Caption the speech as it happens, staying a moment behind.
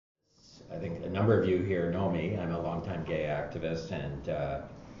I think a number of you here know me. I'm a longtime gay activist, and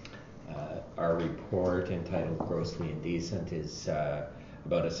our report entitled Grossly Indecent is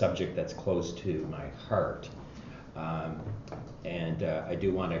about a subject that's close to my heart. And I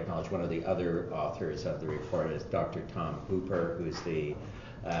do want to acknowledge one of the other authors of the report is Dr. Tom Hooper, who's the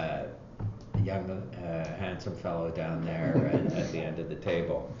young, handsome fellow down there at the end of the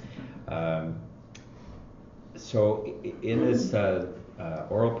table. So in this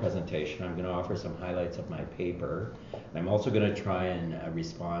oral presentation, I'm going to offer some highlights of my paper. I'm also going to try and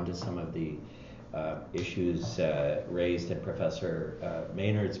respond to some of the issues raised in Professor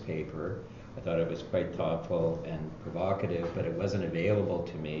Maynard's paper. I thought it was quite thoughtful and provocative, but it wasn't available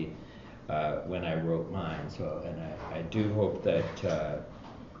to me when I wrote mine. So, and I do hope that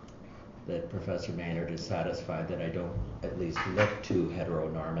that Professor Maynard is satisfied that I don't at least look too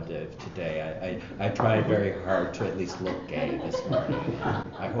heteronormative today. I tried very hard to at least look gay this morning.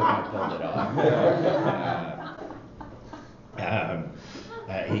 I hope I pulled it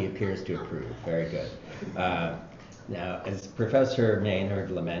off. He appears to approve. Very good. Now, as Professor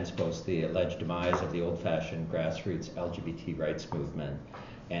Maynard laments both the alleged demise of the old-fashioned grassroots LGBT rights movement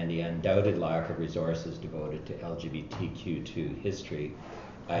and the undoubted lack of resources devoted to LGBTQ2 history,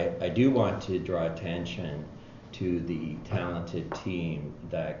 I do want to draw attention to the talented team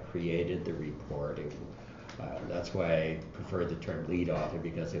that created the report. That's why I prefer the term lead author,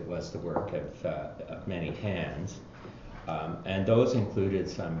 because it was the work of many hands. And those included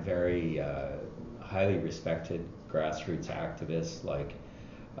some very highly respected grassroots activists like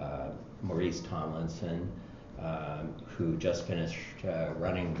Maurice Tomlinson, who just finished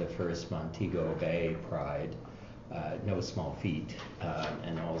running the first Montego Bay Pride, no small feat,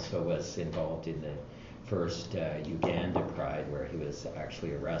 and also was involved in the first Uganda Pride, where he was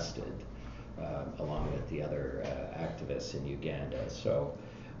actually arrested along with the other activists in Uganda. So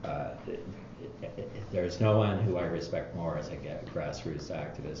there's no one who I respect more as a grassroots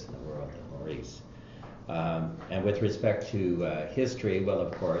activist in the world than Maurice. And with respect to history, well,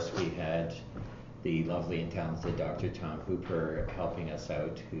 of course, we had the lovely and talented Dr. Tom Hooper helping us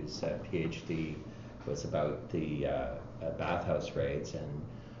out, whose PhD was about the bathhouse raids, and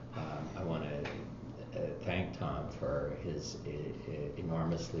I want to thank Tom for his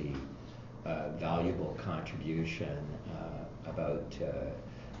enormously valuable contribution about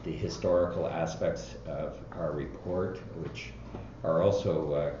the historical aspects of our report, which are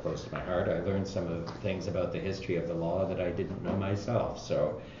also close to my heart. I learned some of the things about the history of the law that I didn't know myself,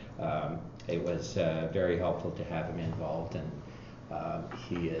 so it was very helpful to have him involved, and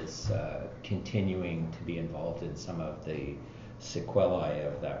he is continuing to be involved in some of the sequelae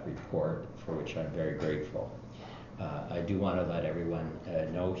of that report, for which I'm very grateful. I do want to let everyone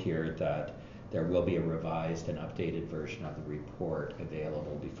know here that there will be a revised and updated version of the report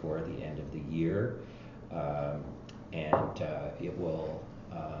available before the end of the year, and it will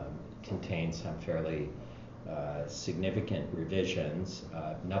contain some fairly significant revisions.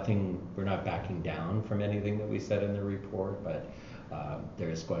 We're not backing down from anything that we said in the report, but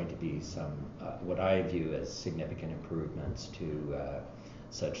there's going to be some, what I view as significant improvements to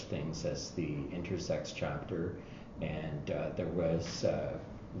such things as the intersex chapter, and there was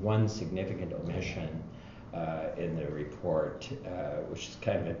one significant omission in the report, which is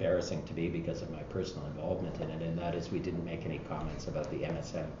kind of embarrassing to me because of my personal involvement in it, and that is we didn't make any comments about the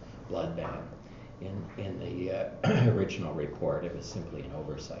MSM blood ban in the original report. It was simply an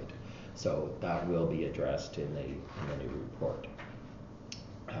oversight. So that will be addressed in the new report.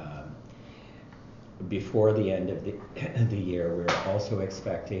 Before the end of the year, we're also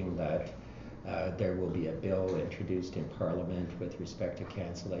expecting that there will be a bill introduced in Parliament with respect to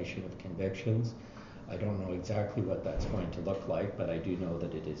cancellation of convictions. I don't know exactly what that's going to look like, but I do know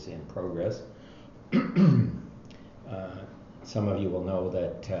that it is in progress. Some of you will know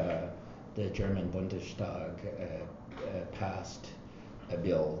that the German Bundestag passed a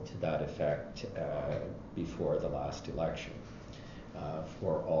bill to that effect before the last election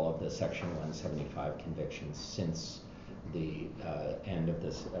for all of the Section 175 convictions since the end of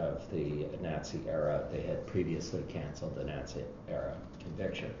the Nazi era. They had previously canceled the Nazi era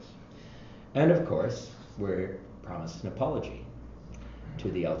convictions. And of course, we're promised an apology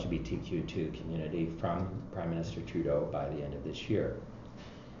to the LGBTQ2 community from Prime Minister Trudeau by the end of this year.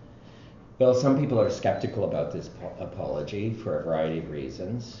 Well, some people are skeptical about this apology for a variety of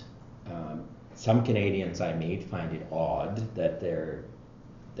reasons. Some Canadians I meet find it odd that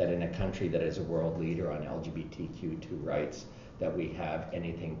in a country that is a world leader on LGBTQ2 rights, that we have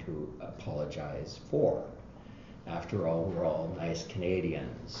anything to apologize for. After all, we're all nice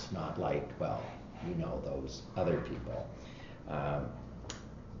Canadians, not like, well, you know, those other people.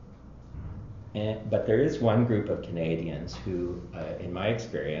 But there is one group of Canadians who, in my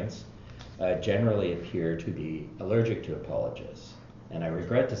experience, generally appear to be allergic to apologies. And I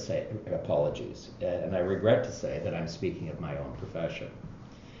regret to say, apologies, and I regret to say that I'm speaking of my own profession.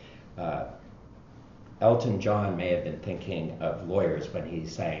 Elton John may have been thinking of lawyers when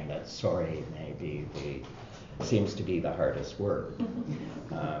he's saying that sorry seems to be the hardest word.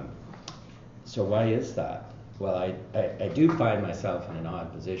 So why is that? Well, I do find myself in an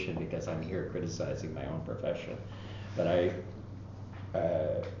odd position because I'm here criticizing my own profession. But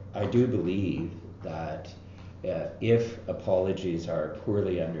I do believe that if apologies are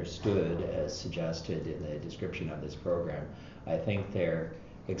poorly understood, as suggested in the description of this program, I think they're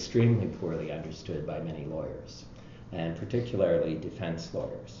extremely poorly understood by many lawyers, and particularly defense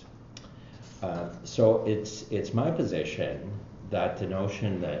lawyers. So it's my position that the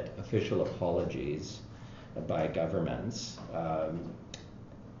notion that official apologies by governments,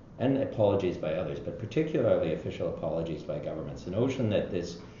 and apologies by others, but particularly official apologies by governments, the notion that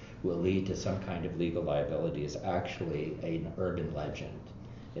this will lead to some kind of legal liability is actually an urban legend.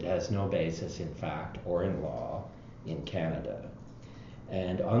 It has no basis in fact or in law in Canada.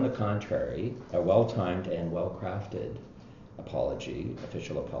 And on the contrary, a well-timed and well-crafted apology,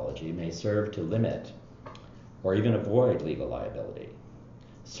 official apology, may serve to limit or even avoid legal liability.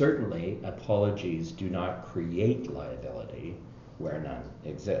 Certainly, apologies do not create liability where none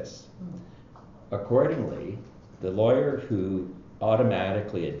exists. Accordingly, the lawyer who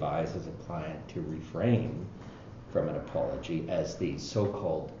automatically advises a client to refrain from an apology as the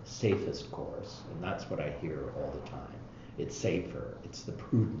so-called safest course, and that's what I hear all the time. It's safer, it's the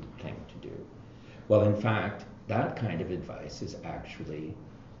prudent thing to do. Well, in fact, that kind of advice is actually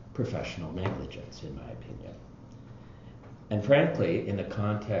professional negligence, in my opinion. And frankly, in the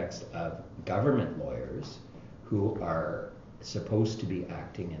context of government lawyers who are supposed to be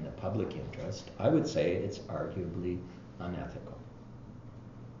acting in the public interest, I would say it's arguably unethical.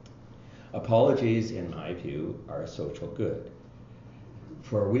 Apologies, in my view, are a social good.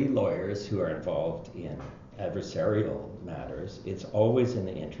 For we lawyers who are involved in adversarial matters, it's always in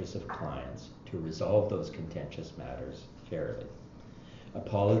the interest of clients to resolve those contentious matters fairly.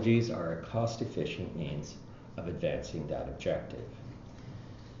 Apologies are a cost-efficient means of advancing that objective.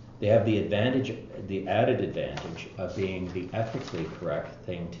 They have the added advantage of being the ethically correct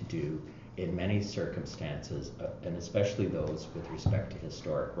thing to do in many circumstances, and especially those with respect to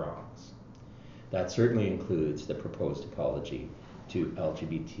historic wrongs. That certainly includes the proposed apology to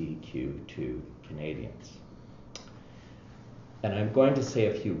LGBTQ2 Canadians. And I'm going to say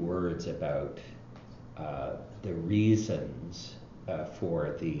a few words about the reasons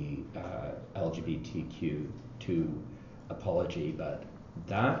for the LGBTQ2 apology, but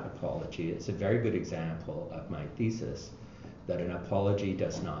that apology is a very good example of my thesis that an apology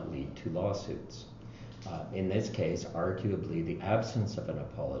does not lead to lawsuits. In this case, arguably, the absence of an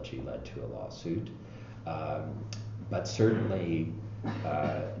apology led to a lawsuit, but certainly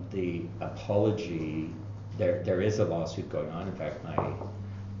the apology, there is a lawsuit going on. In fact, my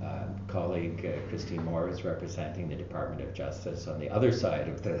colleague Christine Moore is representing the Department of Justice on the other side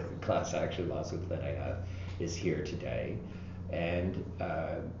of the class action lawsuit that I have, is here today. And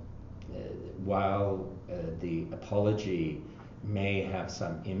while the apology may have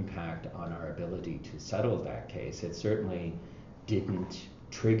some impact on our ability to settle that case, it certainly didn't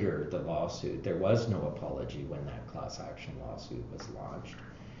trigger the lawsuit. There was no apology when that class action lawsuit was launched.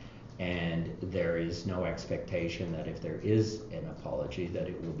 And there is no expectation that if there is an apology that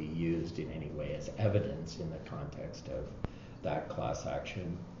it will be used in any way as evidence in the context of that class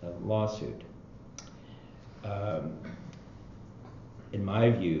action lawsuit. In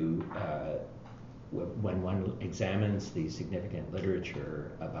my view, when one examines the significant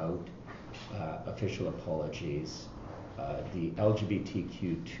literature about official apologies, the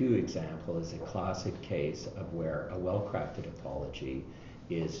LGBTQ2 example is a classic case of where a well-crafted apology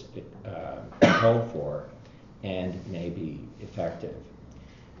is called for and may be effective.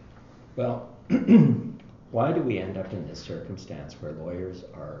 Well, why do we end up in this circumstance where lawyers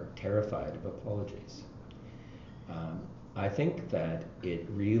are terrified of apologies? I think that it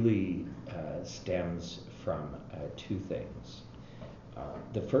really stems from two things.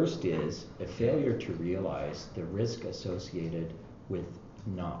 The first is a failure to realize the risk associated with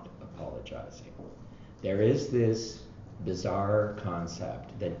not apologizing. There is this bizarre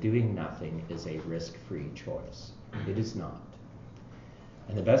concept that doing nothing is a risk-free choice. It is not.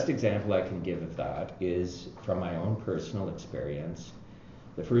 And the best example I can give of that is from my own personal experience.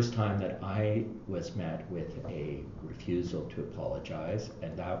 The first time that I was met with a refusal to apologize,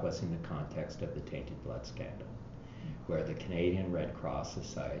 and that was in the context of the Tainted Blood scandal, where the Canadian Red Cross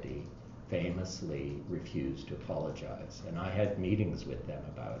Society famously refused to apologize. And I had meetings with them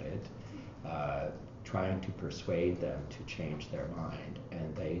about it, trying to persuade them to change their mind.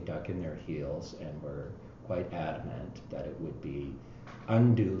 And they dug in their heels and were quite adamant that it would be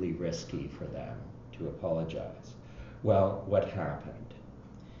unduly risky for them to apologize. Well, what happened?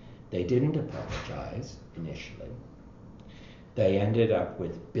 They didn't apologize initially. They ended up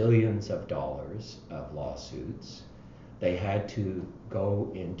with billions of dollars of lawsuits. They had to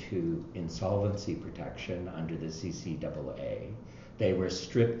go into insolvency protection under the CCAA. They were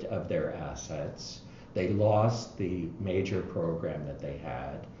stripped of their assets. They lost the major program that they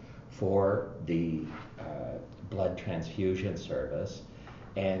had for the blood transfusion service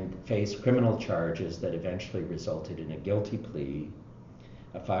and faced criminal charges that eventually resulted in a guilty plea,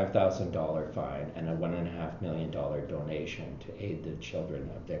 a $5,000 fine, and a $1.5 million donation to aid the children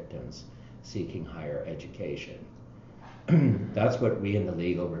of victims seeking higher education. That's what we in the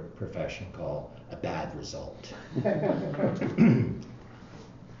legal profession call a bad result.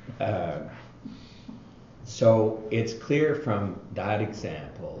 So it's clear from that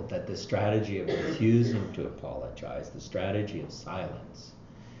example that the strategy of refusing to apologize, the strategy of silence,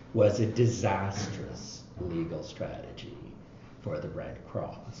 was a disastrous legal strategy for the Red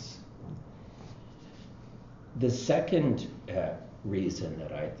Cross. The second reason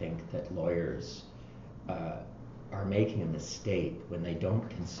that I think that lawyers are making a mistake when they don't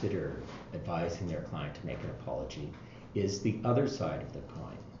consider advising their client to make an apology is the other side of the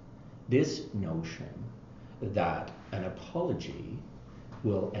coin. This notion that an apology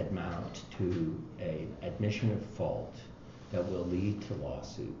will amount to an admission of fault that will lead to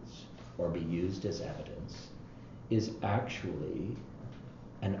lawsuits or be used as evidence is actually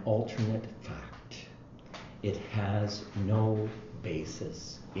an alternate fact. It has no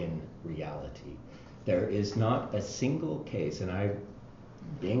basis in reality. There is not a single case, and I'm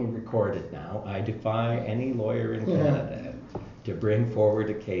being recorded now, I defy any lawyer in Canada to bring forward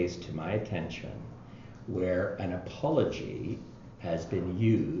a case to my attention where an apology has been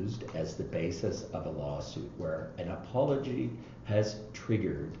used as the basis of a lawsuit, where an apology has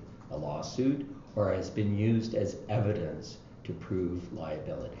triggered a lawsuit or has been used as evidence to prove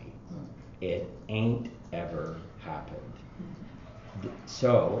liability. It ain't ever happened.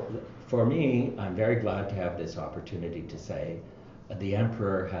 So for me, I'm very glad to have this opportunity to say the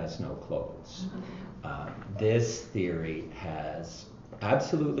emperor has no clothes. This theory has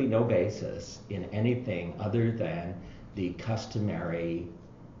absolutely no basis in anything other than the customary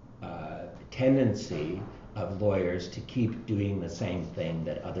tendency of lawyers to keep doing the same thing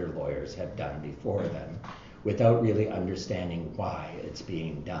that other lawyers have done before them without really understanding why it's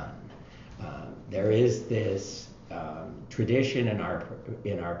being done. There is this tradition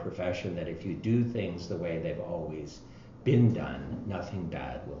in our profession that if you do things the way they've always been done, nothing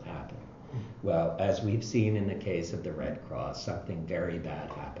bad will happen. Well, as we've seen in the case of the Red Cross, something very bad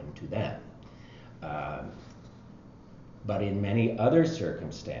happened to them. But in many other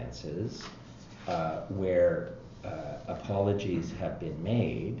circumstances where apologies have been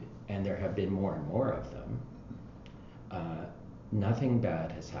made, and there have been more and more of them, nothing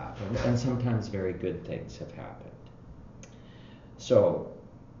bad has happened, and sometimes very good things have happened. So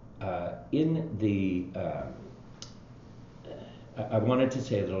in the I wanted to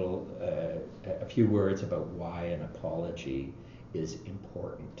say a few words about why an apology is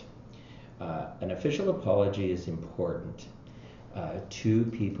important. An official apology is important to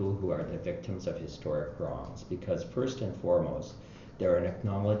people who are the victims of historic wrongs because first and foremost, they're an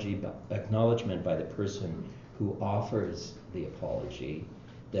acknowledgement by the person who offers the apology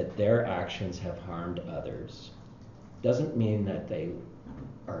that their actions have harmed others. Doesn't mean that they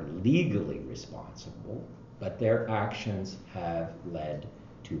are legally responsible, but their actions have led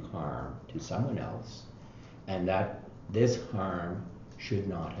to harm to someone else, and that this harm should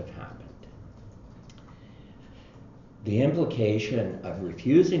not have happened. The implication of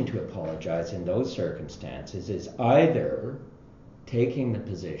refusing to apologize in those circumstances is either taking the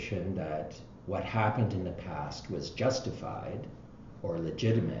position that what happened in the past was justified or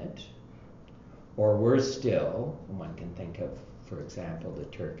legitimate, or worse still, one can think of, for example, the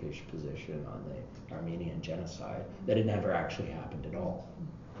Turkish position on the Armenian genocide, that it never actually happened at all.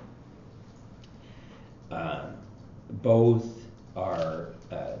 Both are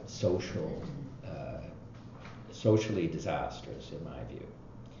socially disastrous in my view.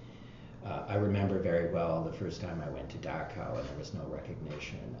 I remember very well the first time I went to Dachau and there was no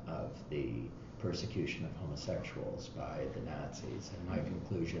recognition of the persecution of homosexuals by the Nazis, and my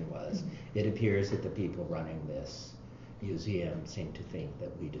conclusion was it appears that the people running this museum seem to think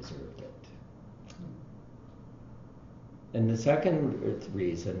that we deserved it. And the second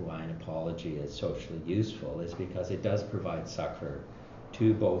reason why an apology is socially useful is because it does provide succor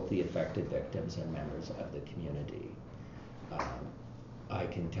to both the affected victims and members of the community. I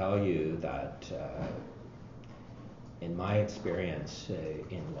can tell you that in my experience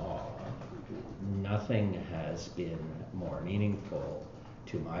in law, nothing has been more meaningful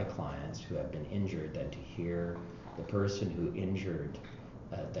to my clients who have been injured than to hear the person who injured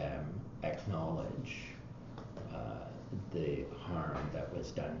them acknowledge the harm that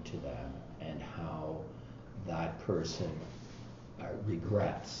was done to them and how that person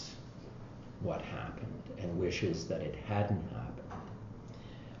regrets what happened and wishes that it hadn't happened.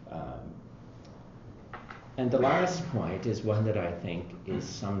 And the last point is one that I think is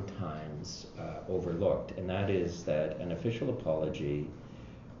sometimes overlooked, and that is that an official apology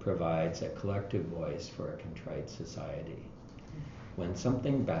provides a collective voice for a contrite society. When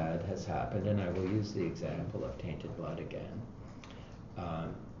something bad has happened, and I will use the example of tainted blood again,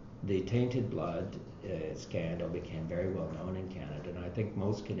 the tainted blood scandal became very well known in Canada, and I think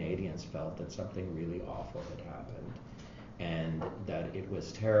most Canadians felt that something really awful had happened and that it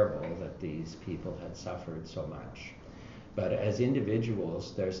was terrible that these people had suffered so much. But as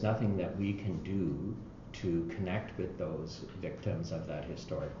individuals, there's nothing that we can do to connect with those victims of that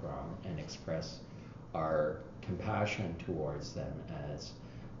historic wrong and express our compassion towards them as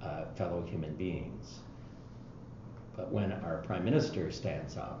fellow human beings. But when our Prime Minister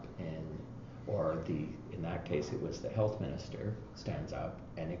stands up in that case it was the Health Minister, stands up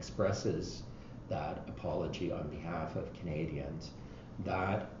and expresses that apology on behalf of Canadians,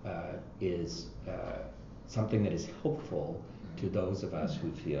 that is something that is helpful to those of us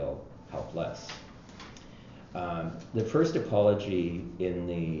who feel helpless. The first apology in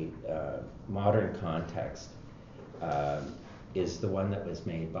the modern context is the one that was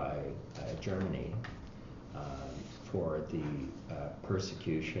made by Germany for the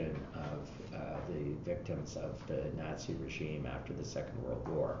persecution of the victims of the Nazi regime after the Second World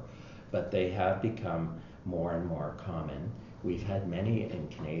War. But they have become more and more common. We've had many in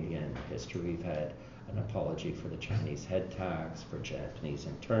Canadian history. We've had an apology for the Chinese head tax, for Japanese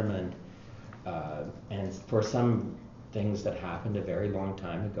internment, and for some things that happened a very long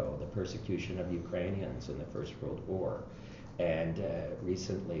time ago, the persecution of Ukrainians in the First World War, and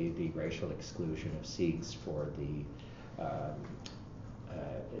recently the racial exclusion of Sikhs for the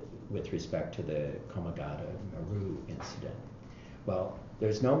with respect to the Komagata Maru incident. Well,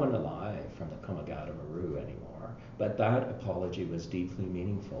 there's no one alive from the Komagata Maru anymore, but that apology was deeply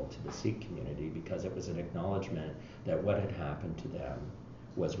meaningful to the Sikh community because it was an acknowledgement that what had happened to them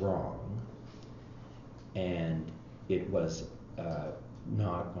was wrong, and it was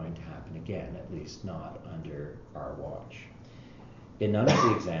not going to happen again, at least not under our watch. In none of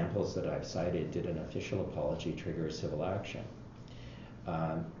the examples that I've cited did an official apology trigger civil action.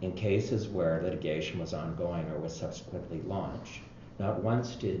 In cases where litigation was ongoing or was subsequently launched, not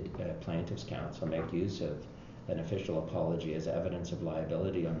once did plaintiff's counsel make use of an official apology as evidence of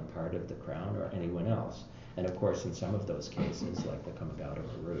liability on the part of the Crown or anyone else. And of course, in some of those cases, like the Komagata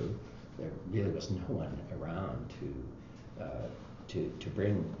Maru, there really was no one around to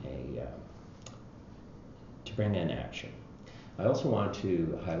bring an action. I also want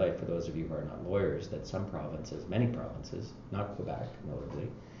to highlight for those of you who are not lawyers that some provinces, many provinces, not Quebec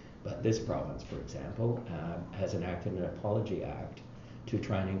notably, but this province, for example, has enacted an apology act to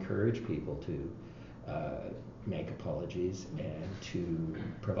try and encourage people to make apologies and to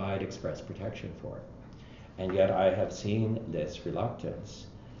provide express protection for it. And yet I have seen this reluctance.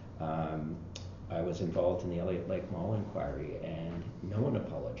 I was involved in the Elliott Lake Mall inquiry, and no one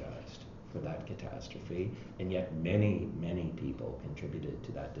apologized for that catastrophe, and yet many, many people contributed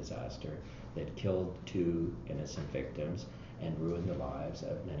to that disaster that killed 2 innocent victims and ruined the lives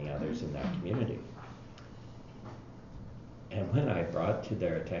of many others in that community. And when I brought to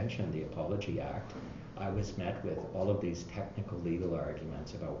their attention the Apology Act, I was met with all of these technical legal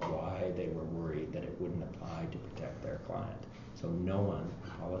arguments about why they were worried that it wouldn't apply to protect their client. So no one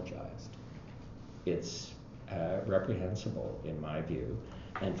apologized. It's reprehensible in my view.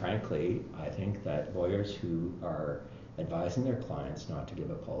 And frankly, I think that lawyers who are advising their clients not to give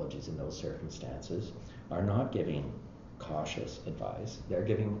apologies in those circumstances are not giving cautious advice, they're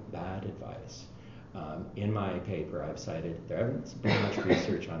giving bad advice. In my paper, I've cited, there hasn't been much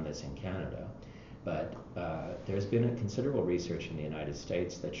research on this in Canada, but there's been a considerable research in the United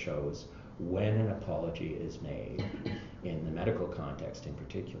States that shows when an apology is made, in the medical context in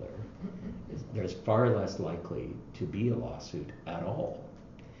particular, there's far less likely to be a lawsuit at all.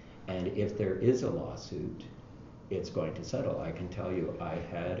 And if there is a lawsuit, it's going to settle. I can tell you I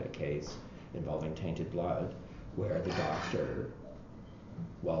had a case involving tainted blood where the doctor,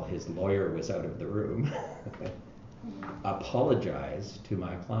 while his lawyer was out of the room, apologized to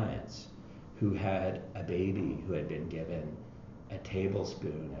my clients who had a baby who had been given a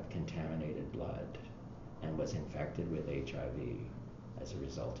tablespoon of contaminated blood and was infected with HIV as a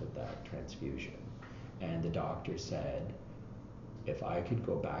result of that transfusion. And the doctor said, if I could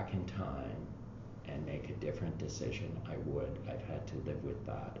go back in time and make a different decision, I would. I've had to live with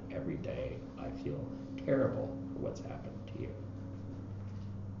that every day. I feel terrible for what's happened to you.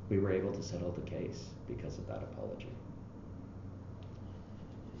 We were able to settle the case because of that apology.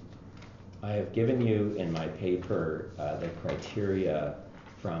 I have given you in my paper the criteria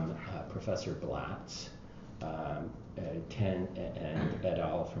from Professor Blatz, 10 and et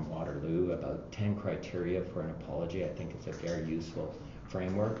al. From Waterloo, about 10 criteria for an apology. I think it's a very useful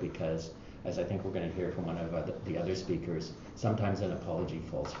framework because, as I think we're going to hear from one of the other speakers, sometimes an apology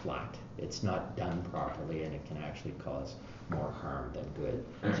falls flat. It's not done properly and it can actually cause more harm than good.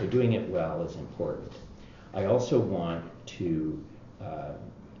 So doing it well is important. I also want to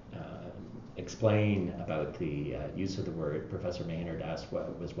explain about the use of the word. Professor Maynard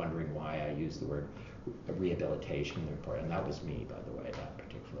was wondering why I used the word rehabilitation in the report, and that was me, by the way, that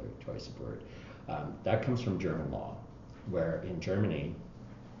particular choice of word. That comes from German law, where in Germany,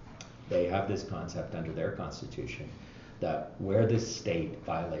 they have this concept under their constitution that where the state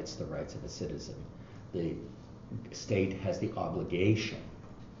violates the rights of a citizen, the state has the obligation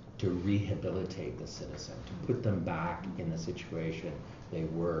to rehabilitate the citizen, to put them back in the situation they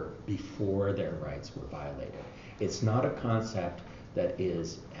were before their rights were violated. It's not a concept that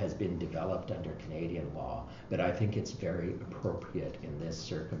has been developed under Canadian law, but I think it's very appropriate in this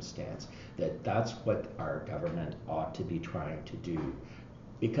circumstance that that's what our government ought to be trying to do.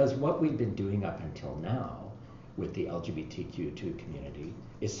 Because what we've been doing up until now with the LGBTQ2 community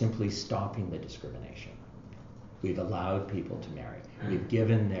is simply stopping the discrimination. We've allowed people to marry. We've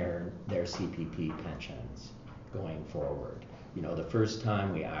given their CPP pensions going forward. You know, the first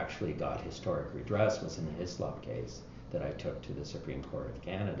time we actually got historic redress was in the Hislop case that I took to the Supreme Court of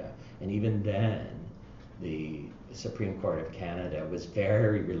Canada. And even then, the Supreme Court of Canada was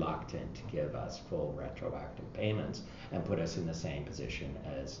very reluctant to give us full retroactive payments and put us in the same position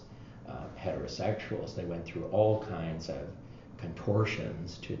as heterosexuals. They went through all kinds of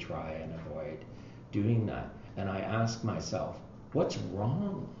contortions to try and avoid doing that. And I asked myself, what's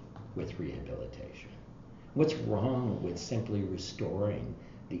wrong with rehabilitation? What's wrong with simply restoring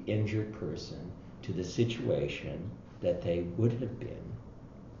the injured person to the situation that they would have been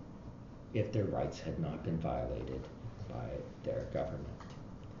if their rights had not been violated by their government?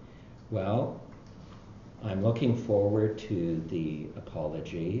 Well, I'm looking forward to the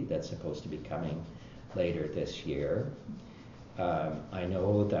apology that's supposed to be coming later this year. I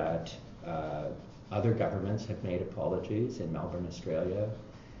know that other governments have made apologies in Melbourne, Australia,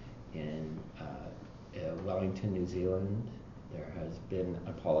 in Wellington, New Zealand. There has been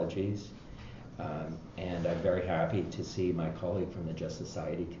apologies. And I'm very happy to see my colleague from the Just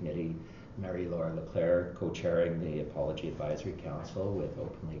Society Committee, Marie-Laure Leclerc, co-chairing the Apology Advisory Council with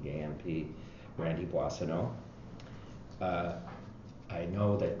openly gay MP Randy Boissonnault. I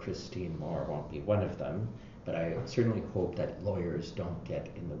know that Christine Moore won't be one of them, but I certainly hope that lawyers don't get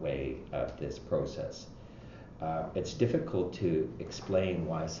in the way of this process. It's difficult to explain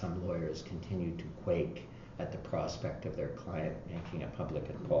why some lawyers continue to quake at the prospect of their client making a public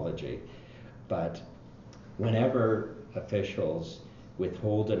apology. But whenever officials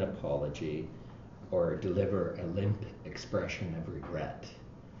withhold an apology or deliver a limp expression of regret,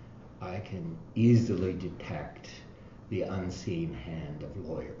 I can easily detect the unseen hand of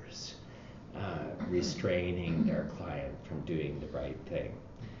lawyers restraining their client from doing the right thing.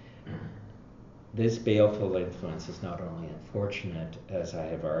 This baleful influence is not only unfortunate, as I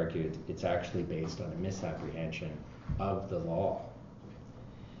have argued, it's actually based on a misapprehension of the law.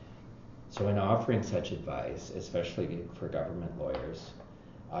 So in offering such advice, especially for government lawyers,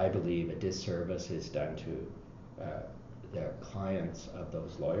 I believe a disservice is done to the clients of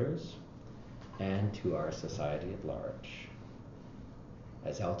those lawyers and to our society at large.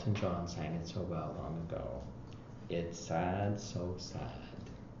 As Elton John sang it so well long ago, it's sad, so sad.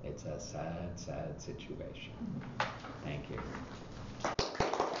 It's a sad, sad situation. Thank you.